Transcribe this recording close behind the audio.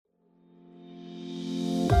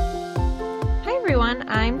everyone.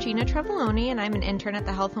 I'm Gina Trevoloni, and I'm an intern at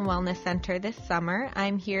the Health and Wellness Center this summer.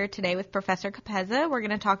 I'm here today with Professor Capezza. We're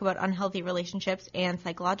going to talk about unhealthy relationships and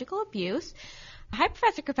psychological abuse. Hi,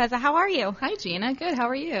 Professor Capezza. How are you? Hi, Gina. Good. How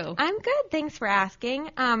are you? I'm good. Thanks for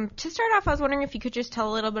asking. To start off, I was wondering if you could just tell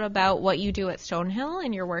a little bit about what you do at Stonehill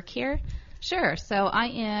and your work here. Sure. So I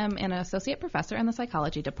am an associate professor in the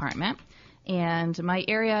psychology department, and my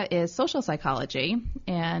area is social psychology.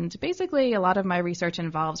 And basically, a lot of my research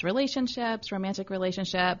involves relationships, romantic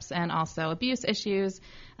relationships, and also abuse issues.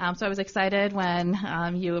 So I was excited when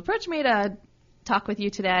you approached me to talk with you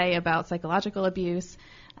today about psychological abuse.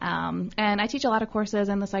 And I teach a lot of courses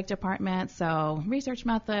in the psych department, so research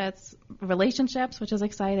methods, relationships, which is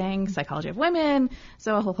exciting, psychology of women,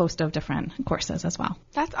 so a whole host of different courses as well.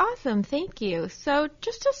 That's awesome. Thank you. So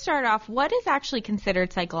just to start off, what is actually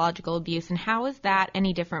considered psychological abuse, and how is that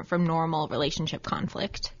any different from normal relationship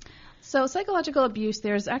conflict? So psychological abuse,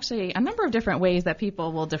 there's actually a number of different ways that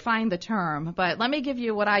people will define the term, but let me give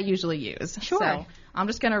you what I usually use. Sure. So I'm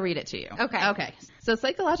just going to read it to you. Okay. So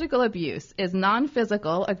psychological abuse is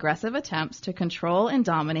non-physical, aggressive attempts to control and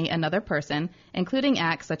dominate another person, including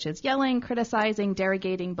acts such as yelling, criticizing,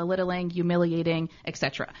 derogating, belittling, humiliating,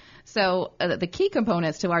 etc. So the key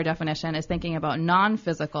components to our definition is thinking about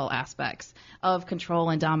non-physical aspects of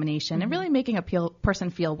control and domination and really making a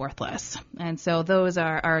person feel worthless. And so those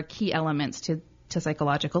are key elements to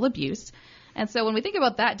psychological abuse. And so when we think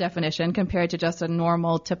about that definition compared to just a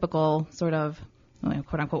normal, typical sort of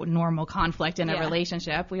quote-unquote normal conflict in a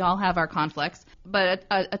relationship. We all have our conflicts. But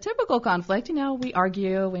a typical conflict, we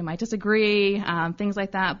argue, we might disagree, things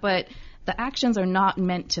like that. But the actions are not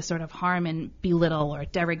meant to sort of harm and belittle or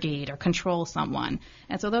derogate or control someone.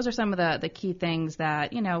 And so those are some of the key things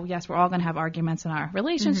that, yes, we're all going to have arguments in our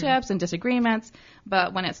relationships and disagreements.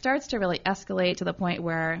 But when it starts to really escalate to the point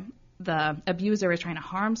where the abuser is trying to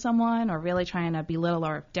harm someone or really trying to belittle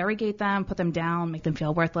or derogate them, put them down, make them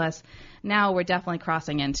feel worthless, now we're definitely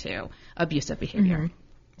crossing into abusive behavior.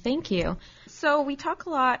 Thank you. So we talk a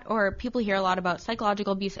lot, or people hear a lot about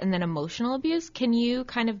psychological abuse and then emotional abuse. Can you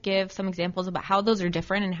kind of give some examples about how those are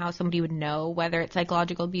different and how somebody would know whether it's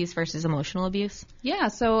psychological abuse versus emotional abuse? Yeah,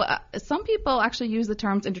 so some people actually use the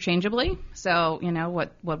terms interchangeably. So,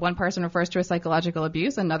 what one person refers to as psychological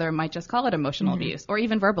abuse, another might just call it emotional abuse or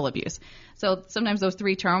even verbal abuse. So sometimes those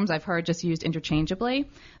three terms I've heard just used interchangeably.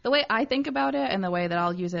 The way I think about it and the way that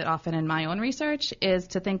I'll use it often in my own research is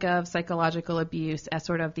to think of psychological abuse as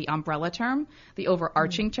sort of the umbrella term, the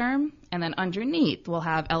overarching term, and then underneath we'll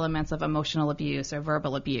have elements of emotional abuse or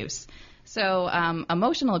verbal abuse. So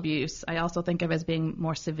emotional abuse I also think of as being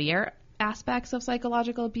more severe aspects of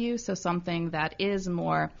psychological abuse, so something that is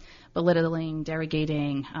more belittling,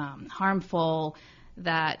 derogating, harmful,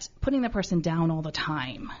 that putting the person down all the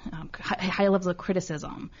time, high levels of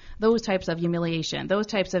criticism, those types of humiliation, those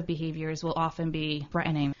types of behaviors will often be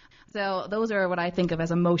threatening. So those are what I think of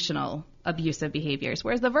as emotional abusive behaviors,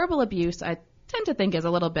 whereas the verbal abuse I tend to think is a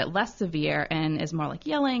little bit less severe and is more like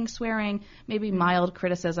yelling, swearing, maybe mild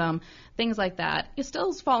criticism, things like that. It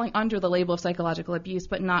still is falling under the label of psychological abuse,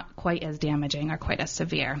 but not quite as damaging or quite as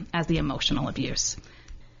severe as the emotional abuse.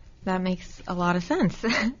 That makes a lot of sense.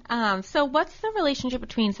 So what's the relationship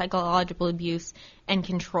between psychological abuse and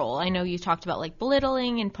control? I know you talked about like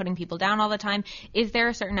belittling and putting people down all the time. Is there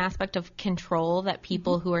a certain aspect of control that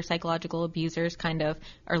people who are psychological abusers kind of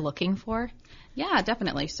are looking for? Yeah,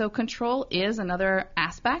 definitely. So control is another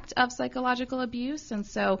aspect of psychological abuse. And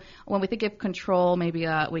so when we think of control, maybe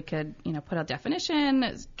we could, put a definition,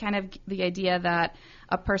 it's kind of the idea that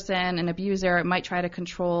a person, an abuser, might try to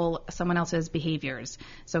control someone else's behaviors.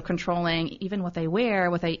 So controlling even what they wear,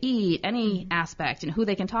 what they eat, any aspect, and who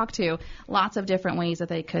they can talk to, lots of different ways that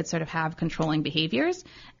they could sort of have controlling behaviors.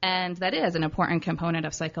 And that is an important component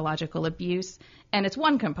of psychological abuse. And it's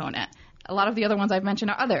one component. A lot of the other ones I've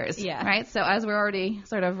mentioned are others, right? So as we're already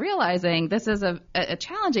sort of realizing, this is a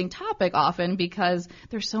challenging topic often because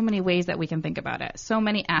there's so many ways that we can think about it, so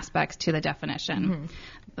many aspects to the definition.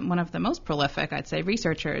 One of the most prolific, I'd say,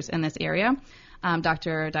 researchers in this area,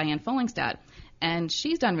 Dr. Diane Follingstadt, and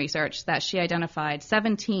she's done research that she identified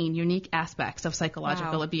 17 unique aspects of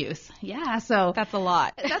psychological abuse. Yeah, so that's a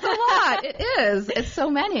lot. That's a lot. It is. It's so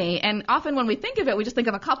many. And often when we think of it, we just think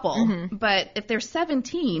of a couple. But if there's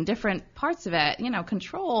 17 different parts of it,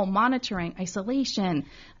 control, monitoring, isolation,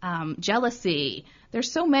 jealousy,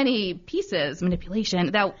 there's so many pieces,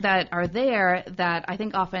 manipulation, that are there that I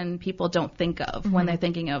think often people don't think of when they're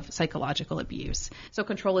thinking of psychological abuse. So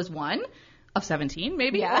control is one of 17,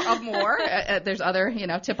 maybe, or of more. There's other,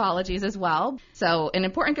 typologies as well. So an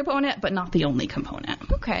important component, but not the only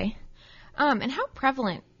component. Okay. And how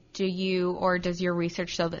prevalent do you or does your research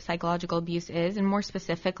show that psychological abuse is? And more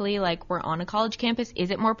specifically, like we're on a college campus,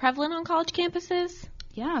 is it more prevalent on college campuses?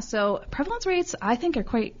 Yeah, so prevalence rates I think are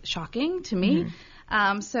quite shocking to me.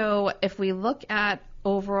 So if we look at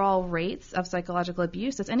overall rates of psychological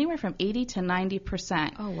abuse, it's anywhere from 80 to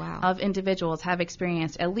 90% of individuals have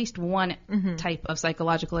experienced at least one type of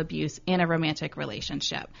psychological abuse in a romantic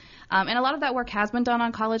relationship. And a lot of that work has been done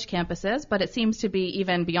on college campuses, but it seems to be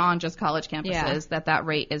even beyond just college campuses that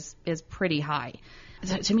rate is pretty high.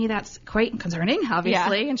 So to me, that's quite concerning,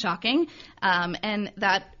 obviously, and shocking. And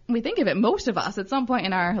that we think of it, most of us at some point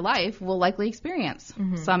in our life will likely experience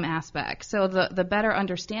some aspect. So the better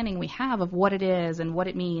understanding we have of what it is and what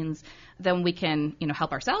it means, then we can,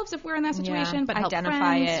 help ourselves if we're in that situation, but help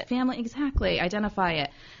friends, family, identify it.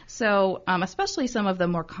 So especially some of the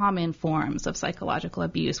more common forms of psychological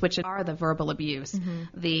abuse, which are the verbal abuse,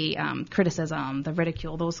 the criticism, the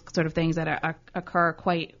ridicule, those sort of things that occur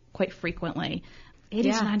quite frequently.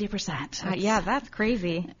 80 to 90%. That's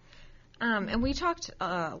crazy. And we talked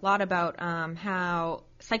a lot about how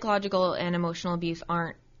psychological and emotional abuse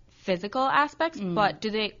aren't physical aspects, but do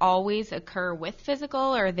they always occur with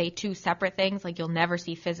physical, or are they two separate things? Like you'll never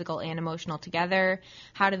see physical and emotional together?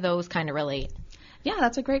 How do those kind of relate? Yeah,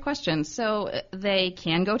 that's a great question. So they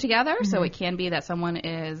can go together. So it can be that someone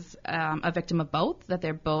is a victim of both, that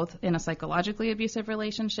they're both in a psychologically abusive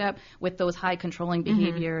relationship with those high controlling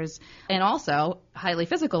behaviors, and also highly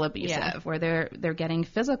physical abusive, where they're getting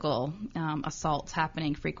physical assaults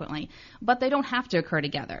happening frequently. But they don't have to occur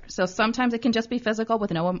together. So sometimes it can just be physical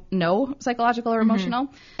with no psychological or emotional,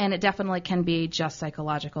 and it definitely can be just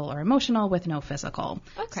psychological or emotional with no physical.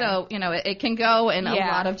 Okay. So, it can go in a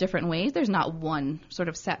lot of different ways. There's not one sort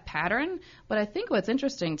of set pattern, but I think what's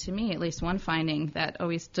interesting to me, at least one finding that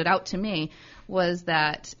always stood out to me, was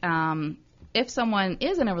that if someone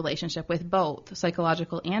is in a relationship with both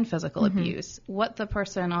psychological and physical abuse, what the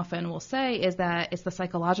person often will say is that it's the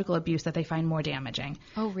psychological abuse that they find more damaging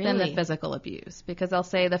than the physical abuse, because they'll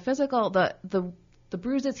say the physical, the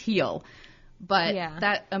bruises heal, but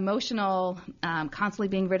that emotional, constantly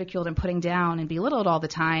being ridiculed and putting down and belittled all the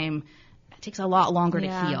time, it takes a lot longer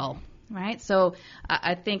to heal. Right? So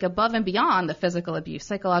I think above and beyond the physical abuse,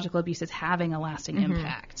 psychological abuse is having a lasting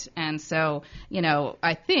impact. And so,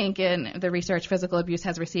 I think in the research, physical abuse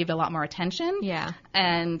has received a lot more attention. Yeah.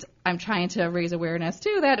 And I'm trying to raise awareness,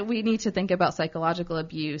 too, that we need to think about psychological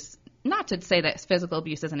abuse, not to say that physical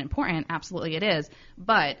abuse isn't important. Absolutely it is.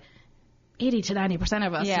 But 80 to 90%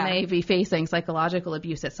 of us may be facing psychological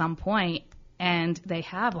abuse at some point, and they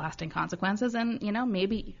have lasting consequences, and,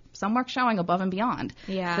 maybe some work showing above and beyond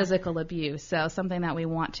physical abuse. So something that we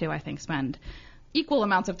want to, I think, spend equal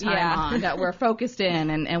amounts of time on, that we're focused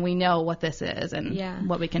in, and we know what this is and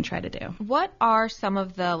what we can try to do. What are some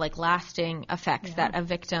of the lasting effects that a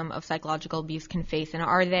victim of psychological abuse can face? And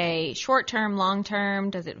are they short-term,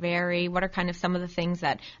 long-term? Does it vary? What are kind of some of the things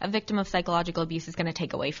that a victim of psychological abuse is going to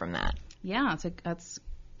take away from that? Yeah, that's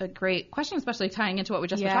a great question, especially tying into what we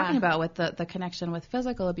just were talking about with the connection with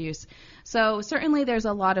physical abuse. So certainly there's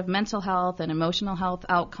a lot of mental health and emotional health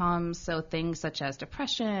outcomes, so things such as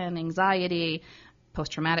depression, anxiety,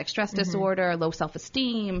 post-traumatic stress disorder, low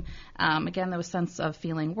self-esteem, again, those sense of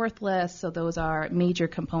feeling worthless. So those are major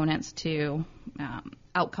components to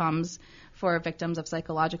outcomes for victims of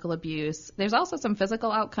psychological abuse. There's also some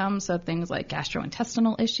physical outcomes, so things like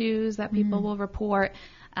gastrointestinal issues that people will report.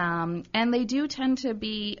 And they do tend to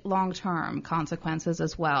be long-term consequences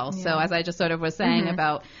as well. Yeah. So as I just sort of was saying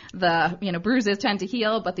about the, bruises tend to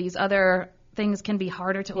heal, but these other things can be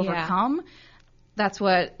harder to overcome. That's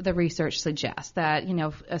what the research suggests, that,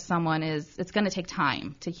 as someone it's going to take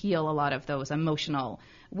time to heal a lot of those emotional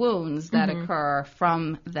wounds that occur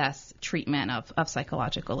from this treatment of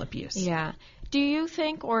psychological abuse. Yeah. Do you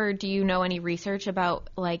think, or do you know any research about,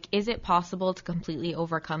 is it possible to completely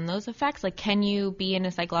overcome those effects? Can you be in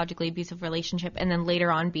a psychologically abusive relationship and then later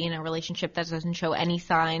on be in a relationship that doesn't show any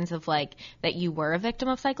signs of, that you were a victim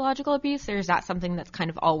of psychological abuse, or is that something that's kind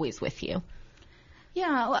of always with you?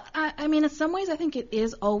 Yeah, well, I mean, in some ways I think it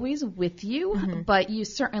is always with you, but you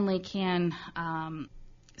certainly can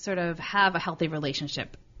sort of have a healthy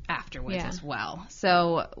relationship afterwards as well.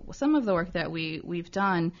 So some of the work that we've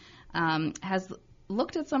done has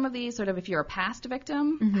looked at some of these, sort of if you're a past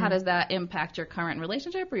victim, how does that impact your current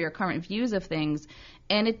relationship or your current views of things?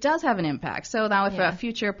 And it does have an impact. So now if a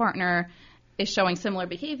future partner is showing similar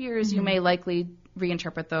behaviors, you may likely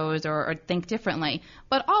reinterpret those or think differently.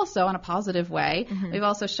 But also in a positive way, we've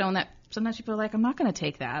also shown that sometimes people are like, I'm not going to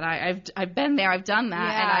take that. I've been there, I've done that,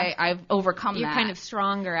 and I've overcome You're that. kind of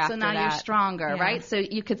stronger after that. So now you're stronger, right? So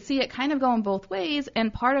you could see it kind of going both ways,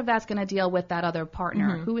 and part of that's going to deal with that other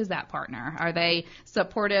partner. Who is that partner? Are they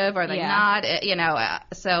supportive? Are they not?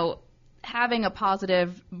 So having a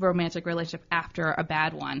positive romantic relationship after a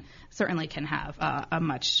bad one certainly can have a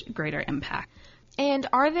much greater impact. And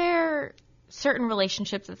are there certain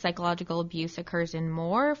relationships that psychological abuse occurs in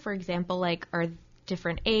more? For example, like are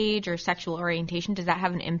different age or sexual orientation, does that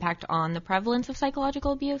have an impact on the prevalence of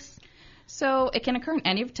psychological abuse? So it can occur in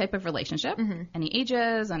any type of relationship, any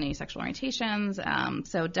ages, any sexual orientations.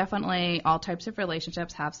 So definitely all types of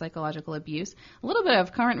relationships have psychological abuse. A little bit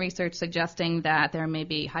of current research suggesting that there may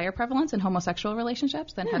be higher prevalence in homosexual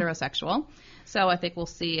relationships than heterosexual. So I think we'll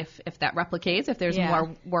see if that replicates, if there's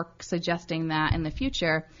more work suggesting that in the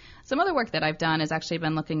future. Some other work that I've done has actually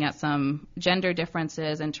been looking at some gender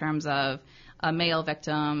differences in terms of a male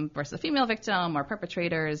victim versus a female victim or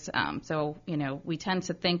perpetrators. So, we tend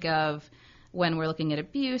to think of when we're looking at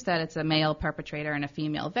abuse that it's a male perpetrator and a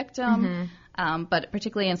female victim. But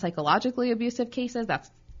particularly in psychologically abusive cases,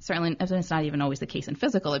 that's certainly, it's not even always the case in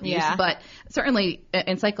physical abuse, but certainly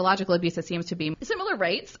in psychological abuse, it seems to be similar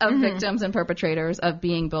rates of victims and perpetrators of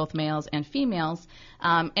being both males and females.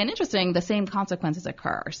 And interesting, the same consequences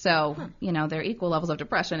occur. So, there are equal levels of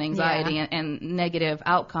depression, anxiety, and negative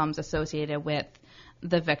outcomes associated with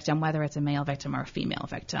the victim, whether it's a male victim or a female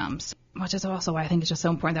victim. Which is also why I think it's just so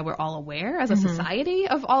important that we're all aware as a society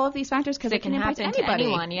of all of these factors, because it can impact anybody.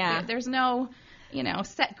 To anyone, There's no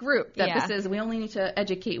set group that this is, we only need to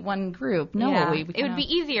educate one group. No, it would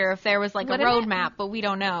be easier if there was like a roadmap, but we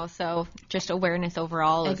don't know. So just awareness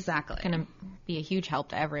overall is going to be a huge help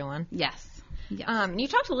to everyone. Yes. You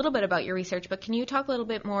talked a little bit about your research, but can you talk a little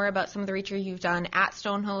bit more about some of the research you've done at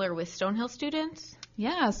Stonehill or with Stonehill students?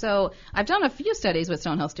 Yeah, so I've done a few studies with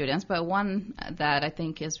Stonehill students, but one that I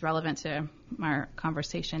think is relevant to our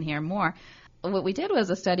conversation here more. What we did was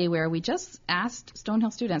a study where we just asked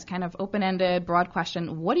Stonehill students, kind of open-ended, broad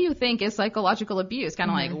question, what do you think is psychological abuse? Kind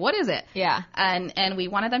of like, what is it? Yeah. And we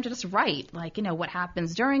wanted them to just write, like, what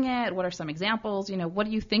happens during it? What are some examples? What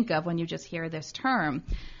do you think of when you just hear this term?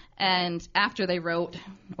 And after they wrote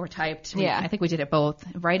or typed, I think we did it both.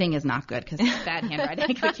 Writing is not good because it's bad handwriting.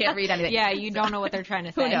 We can't read anything. Yeah, you don't know what they're trying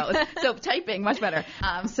to say. Who knows? So typing, much better.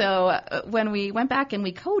 So when we went back and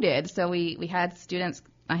we coded, so we had students,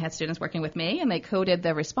 I had students working with me, and they coded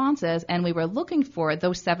the responses, and we were looking for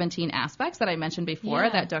those 17 aspects that I mentioned before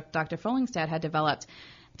that Dr. Follingstad had developed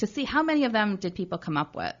to see how many of them did people come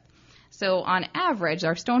up with. So on average,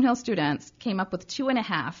 our Stonehill students came up with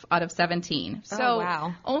 2.5 out of 17.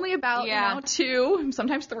 So only about 2,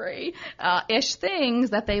 sometimes 3 ish things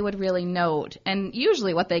that they would really note. And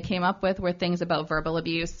usually what they came up with were things about verbal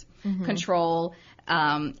abuse, control,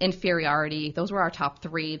 inferiority. Those were our top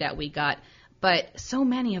 3 that we got. But so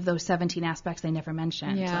many of those 17 aspects they never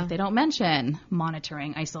mentioned. Yeah. Like they don't mention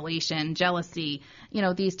monitoring, isolation, jealousy,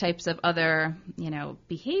 these types of other,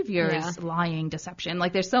 behaviors, lying, deception.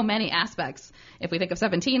 Like there's so many aspects if we think of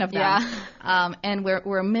 17 of them. Yeah. And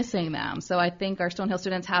we're missing them. So I think our Stonehill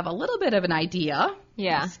students have a little bit of an idea,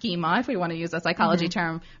 a schema, if we want to use a psychology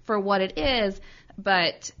term, for what it is.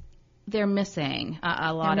 But they're missing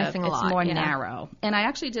a lot of, it's more narrow. And I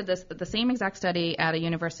actually did the same exact study at a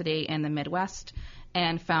university in the Midwest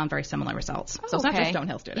and found very similar results. So it's not just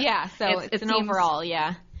Stonehill students. Yeah, so it's an overall,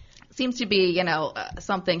 seems to be,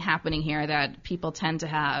 something happening here that people tend to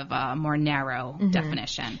have a more narrow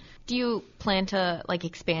definition. Do you plan to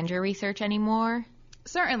expand your research anymore?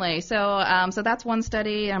 Certainly. So that's one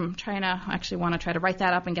study. I'm trying to write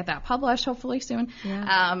that up and get that published hopefully soon.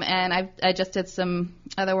 Yeah. And I just did some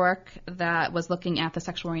other work that was looking at the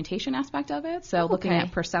sexual orientation aspect of it. So looking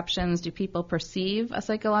at perceptions. Do people perceive a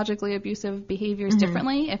psychologically abusive behaviors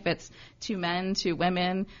differently? If it's 2 men, 2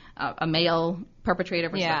 women, a male perpetrator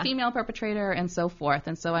versus a female perpetrator, and so forth.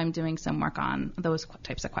 And so I'm doing some work on those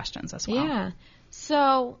types of questions as well. Yeah.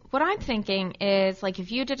 So what I'm thinking is,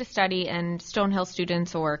 if you did a study and Stonehill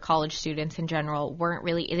students or college students in general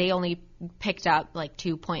they only picked up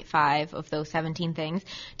 2.5 of those 17 things,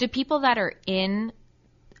 do people that are in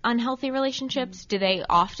unhealthy relationships, do they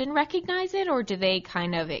often recognize it, or do they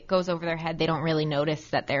it goes over their head, they don't really notice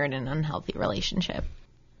that they're in an unhealthy relationship?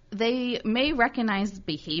 They may recognize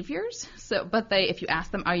behaviors, but if you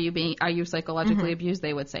ask them, are you psychologically abused,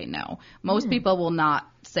 they would say no. Most people will not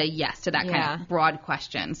say yes to that kind of broad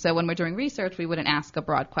question. So when we're doing research, we wouldn't ask a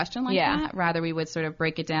broad question like that. Rather, we would sort of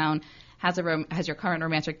break it down. Has your current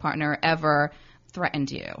romantic partner ever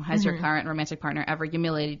threatened you? Has your current romantic partner ever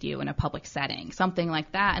humiliated you in a public setting? Something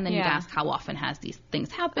like that. And then you'd ask, how often has these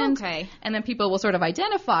things happened? Okay. And then people will sort of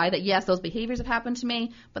identify that, yes, those behaviors have happened to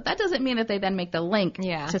me, but that doesn't mean that they then make the link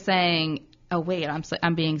to saying, oh, wait,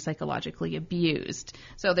 I'm being psychologically abused.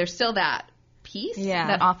 So there's still that piece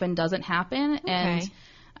that often doesn't happen. Okay. And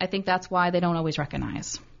I think that's why they don't always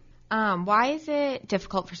recognize. Why is it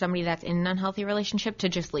difficult for somebody that's in an unhealthy relationship to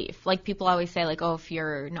just leave? Like, people always say, like, oh, if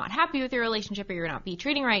you're not happy with your relationship or you're not being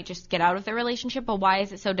treating right, just get out of the relationship. But why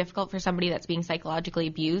is it so difficult for somebody that's being psychologically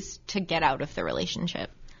abused to get out of the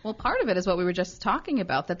relationship? Well, part of it is what we were just talking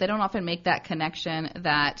about, that they don't often make that connection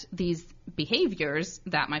that these behaviors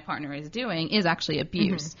that my partner is doing is actually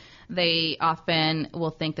abuse. They often will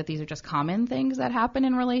think that these are just common things that happen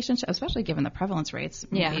in relationships, especially given the prevalence rates.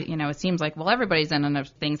 You know, it seems like, well, everybody's in and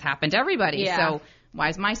things happen to everybody. So why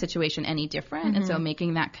is my situation any different? And so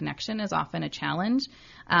making that connection is often a challenge.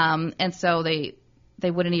 And so they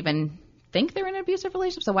wouldn't even think they're in an abusive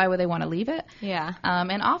relationship, so why would they want to leave it?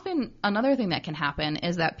 And often another thing that can happen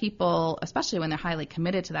is that people, especially when they're highly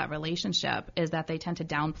committed to that relationship, is that they tend to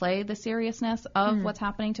downplay the seriousness of what's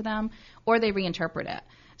happening to them, or they reinterpret it.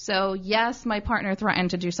 So yes, my partner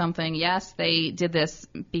threatened to do something. Yes, they did this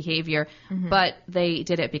behavior, but they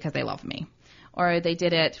did it because they love me. Or they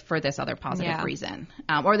did it for this other positive reason.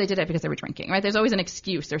 Or they did it because they were drinking, right? There's always an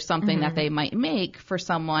excuse or something that they might make for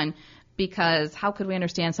someone, because how could we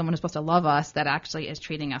understand someone who's supposed to love us that actually is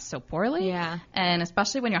treating us so poorly? And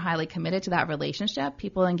especially when you're highly committed to that relationship,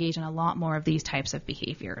 people engage in a lot more of these types of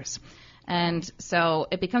behaviors. And so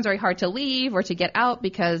it becomes very hard to leave or to get out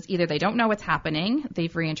because either they don't know what's happening,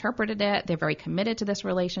 they've reinterpreted it, they're very committed to this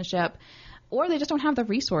relationship, or they just don't have the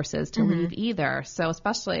resources to leave either. So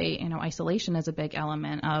especially, you know, isolation is a big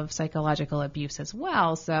element of psychological abuse as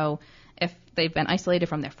well. So if they've been isolated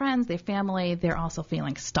from their friends, their family, they're also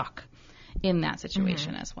feeling stuck in that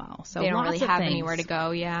situation as well. So they don't really have things, anywhere to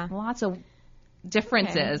go. Lots of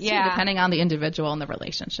differences too, depending on the individual and the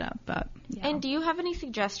relationship. But And do you have any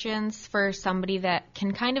suggestions for somebody that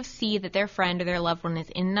can kind of see that their friend or their loved one is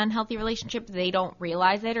in an unhealthy relationship, they don't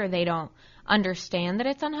realize it or they don't understand that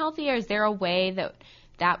it's unhealthy? Or is there a way that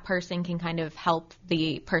that person can kind of help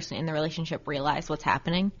the person in the relationship realize what's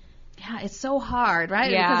happening? Yeah, it's so hard, right?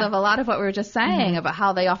 Because of a lot of what we were just saying about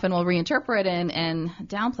how they often will reinterpret and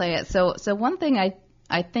downplay it. So one thing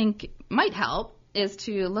I think might help is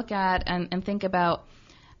to look at and think about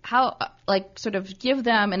how, like, sort of give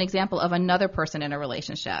them an example of another person in a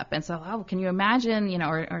relationship. And so, oh, can you imagine, you know,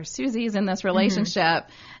 or Susie's in this relationship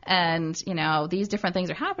and, you know, these different things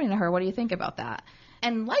are happening to her. What do you think about that?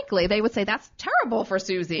 And likely they would say, that's terrible for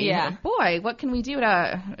Susie. Boy, what can we do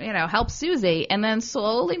to, you know, help Susie? And then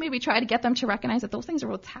slowly maybe try to get them to recognize that those things are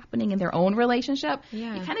what's happening in their own relationship. You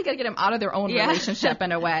kind of got to get them out of their own relationship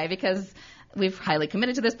in a way, because we've highly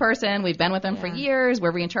committed to this person. We've been with them for years.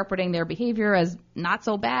 We're reinterpreting their behavior as not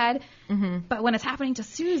so bad. But when it's happening to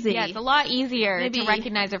Susie... it's a lot easier to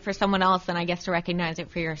recognize it for someone else than, I guess, to recognize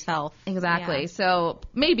it for yourself. Exactly. So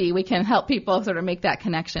maybe we can help people sort of make that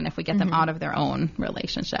connection if we get them out of their own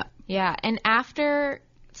relationship. And after...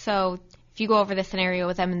 So if you go over the scenario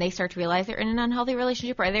with them and they start to realize they're in an unhealthy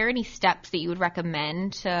relationship, are there any steps that you would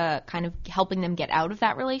recommend to kind of helping them get out of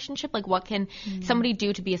that relationship? Like, what can somebody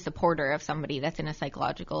do to be a supporter of somebody that's in a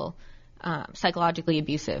psychologically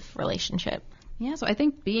abusive relationship? Yeah, so I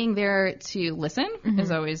think being there to listen is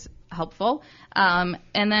always helpful. And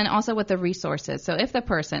then also with the resources. So if the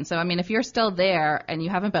person, if you're still there and you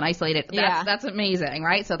haven't been isolated, that's amazing,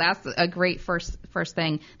 right? So that's a great first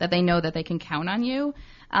thing, that they know that they can count on you.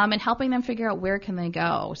 And helping them figure out where can they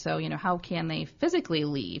go. So, you know, how can they physically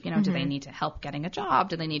leave? You know, do they need to help getting a job?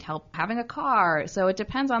 Do they need help having a car? So it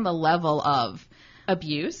depends on the level of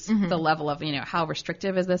abuse, the level of, you know, how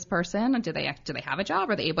restrictive is this person? Do they have a job?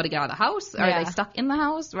 Are they able to get out of the house? Are they stuck in the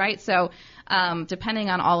house? Right. So depending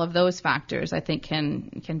on all of those factors, I think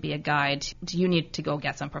can be a guide. Do you need to go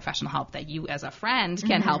get some professional help that you as a friend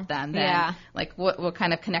can help them? Then, like what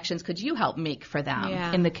kind of connections could you help make for them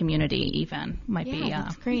in the community even might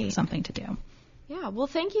be something to do. Yeah, well,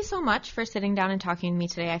 thank you so much for sitting down and talking to me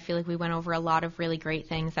today. I feel like we went over a lot of really great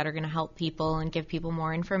things that are going to help people and give people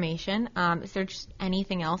more information. Is there just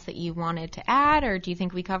anything else that you wanted to add, or do you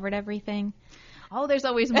think we covered everything? Oh, there's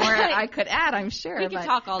always more I could add, I'm sure. We could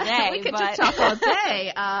talk all day. We could just talk all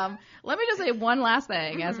day. Let me just say one last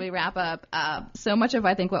thing as we wrap up. So much of,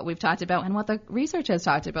 I think, what we've talked about and what the research has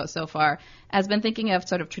talked about so far has been thinking of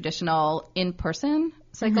sort of traditional in-person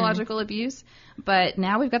psychological abuse, but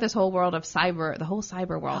now we've got this whole world of the whole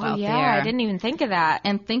cyber world out there. I didn't even think of that.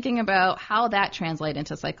 And thinking about how that translates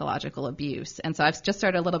into psychological abuse. And so I've just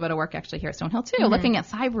started a little bit of work actually here at Stonehill too, looking at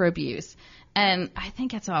cyber abuse. And I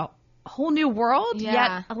think it's a whole new world,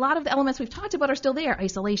 yet a lot of the elements we've talked about are still there.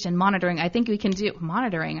 Isolation, monitoring. I think we can do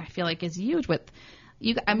monitoring, I feel like, is huge with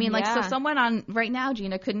you. I mean, like, so someone on right now,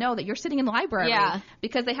 Gina, could know that you're sitting in the library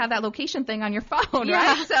because they have that location thing on your phone,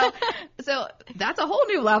 right? So that's a whole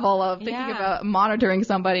new level of thinking about monitoring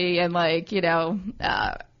somebody and, like, you know,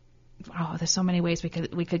 there's so many ways we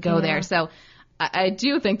could go there. So I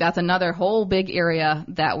do think that's another whole big area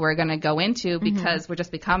that we're going to go into because we're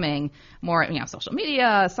just becoming more, you know, social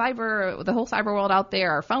media, cyber, the whole cyber world out there,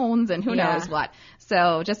 our phones, and who knows what.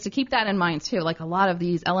 So just to keep that in mind too, like a lot of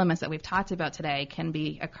these elements that we've talked about today can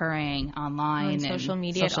be occurring online and social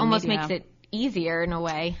media. It almost makes it easier in a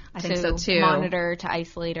way. I think so too. Monitor, to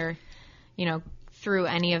isolate, or, you know, through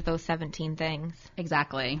any of those 17 things.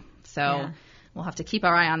 Exactly. So we'll have to keep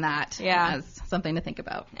our eye on that as something to think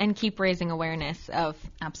about. And keep raising awareness of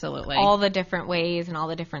absolutely all the different ways and all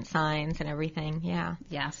the different signs and everything. Yeah.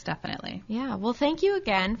 Yes, definitely. Yeah. Well, thank you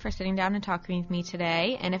again for sitting down and talking with me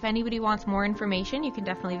today. And if anybody wants more information, you can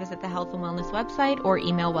definitely visit the Health and Wellness website or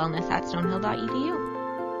email wellness@stonehill.edu.